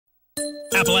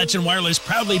Appalachian Wireless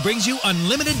proudly brings you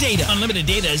unlimited data. Unlimited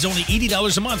data is only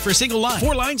 $80 a month for a single line.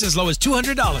 4 lines as low as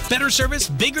 $200. Better service,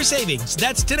 bigger savings.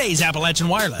 That's today's Appalachian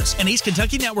Wireless, an East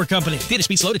Kentucky network company. Data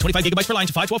speed slow to 25 gigabytes per line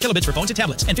to 512 kilobits for phones and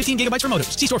tablets, and 15 gigabytes for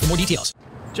modems. See store for more details.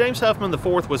 James Huffman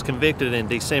IV was convicted in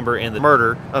December in the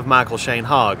murder of Michael Shane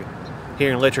Hogg.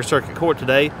 Here in Letcher Circuit Court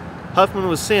today, Huffman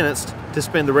was sentenced to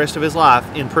spend the rest of his life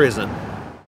in prison.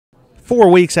 4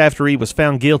 weeks after he was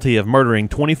found guilty of murdering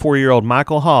 24-year-old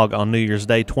Michael Hogg on New Year's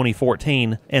Day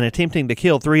 2014 and attempting to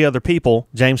kill 3 other people,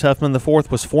 James Huffman IV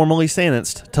was formally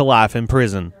sentenced to life in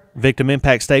prison. Victim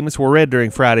impact statements were read during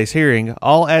Friday's hearing,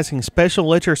 all asking Special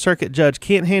Letcher Circuit Judge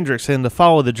Kent Hendrickson to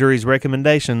follow the jury's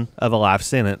recommendation of a life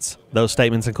sentence. Those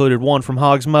statements included one from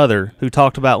Hogg's mother, who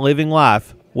talked about living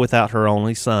life without her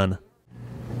only son.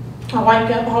 I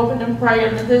wake up hoping and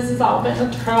praying that this has all been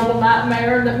a terrible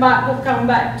nightmare and that Mike will come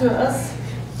back to us.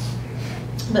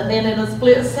 But then in a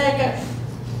split second,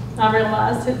 I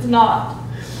realized it's not.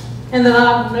 And that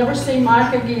I will never see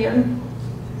Mike again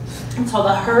until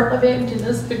the hurt of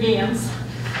emptiness begins.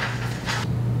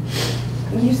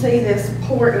 You see this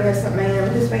poor innocent man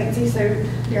with his fancy suit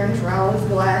during trial, his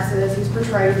glasses, he's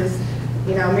portrayed as,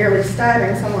 merely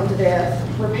stabbing someone to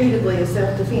death repeatedly as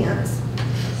self-defense.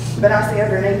 But I see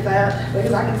underneath that,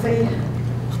 because I can see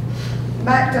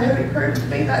back to who he proved to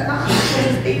be that night. He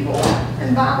was evil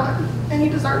and violent, and he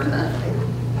deserves nothing.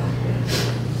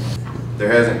 There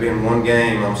hasn't been one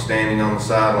game I'm standing on the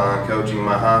sideline coaching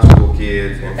my high school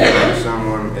kids and feel like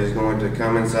someone is going to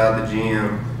come inside the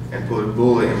gym and put a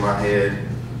bullet in my head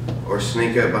or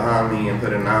sneak up behind me and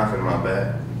put a knife in my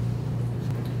back.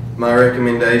 My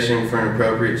recommendation for an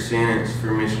appropriate sentence for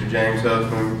Mr. James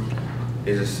Huffman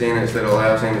is a sentence that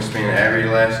allows him to spend every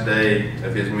last day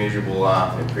of his miserable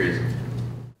life in prison.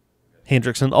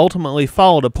 Hendrickson ultimately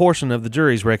followed a portion of the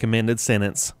jury's recommended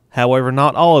sentence. However,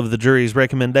 not all of the jury's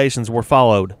recommendations were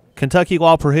followed. Kentucky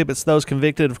law prohibits those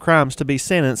convicted of crimes to be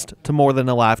sentenced to more than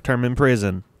a life term in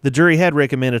prison. The jury had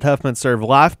recommended Huffman serve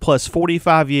life plus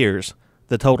 45 years,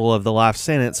 the total of the life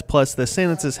sentence plus the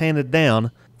sentences handed down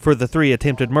for the 3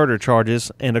 attempted murder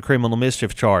charges and a criminal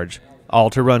mischief charge, all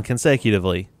to run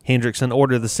consecutively. Hendrickson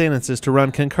ordered the sentences to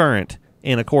run concurrent,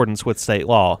 in accordance with state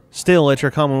law. Still,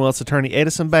 Letcher Commonwealth's attorney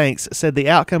Edison Banks said the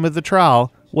outcome of the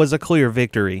trial was a clear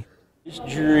victory. This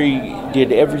jury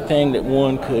did everything that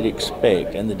one could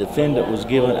expect, and the defendant was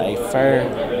given a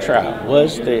fair trial.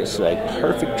 Was this a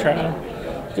perfect trial?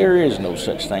 There is no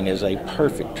such thing as a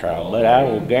perfect trial, but I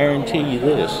will guarantee you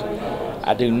this.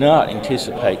 I do not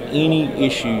anticipate any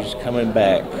issues coming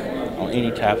back on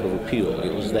any type of appeal.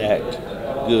 It was that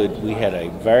good. We had a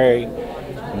very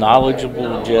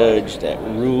knowledgeable judge that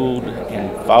ruled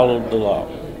and followed the law.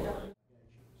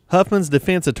 Huffman's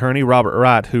defense attorney, Robert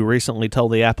Wright, who recently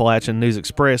told the Appalachian News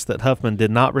Express that Huffman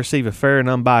did not receive a fair and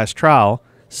unbiased trial,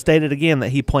 stated again that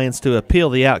he plans to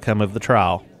appeal the outcome of the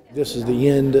trial. This is the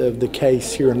end of the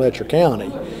case here in Letcher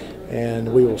County,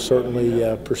 and we will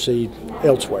certainly proceed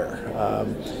elsewhere.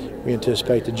 We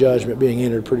anticipate the judgment being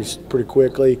entered pretty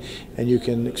quickly, and you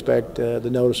can expect the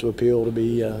notice of appeal to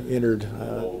be entered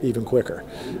even quicker.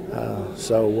 Again,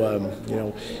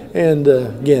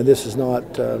 this is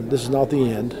not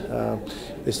the end.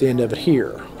 It's the end of it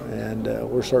here, and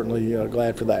we're certainly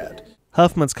glad for that.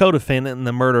 Huffman's co-defendant in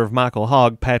the murder of Michael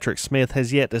Hogg, Patrick Smith,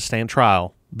 has yet to stand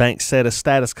trial. Banks said a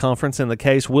status conference in the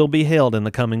case will be held in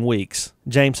the coming weeks.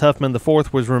 James Huffman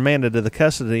IV was remanded to the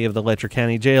custody of the Letcher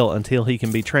County Jail until he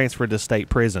can be transferred to state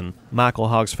prison. Michael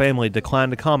Hogg's family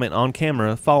declined to comment on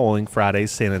camera following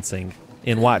Friday's sentencing.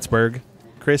 In Whitesburg,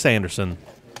 Chris Anderson,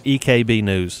 EKB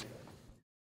News.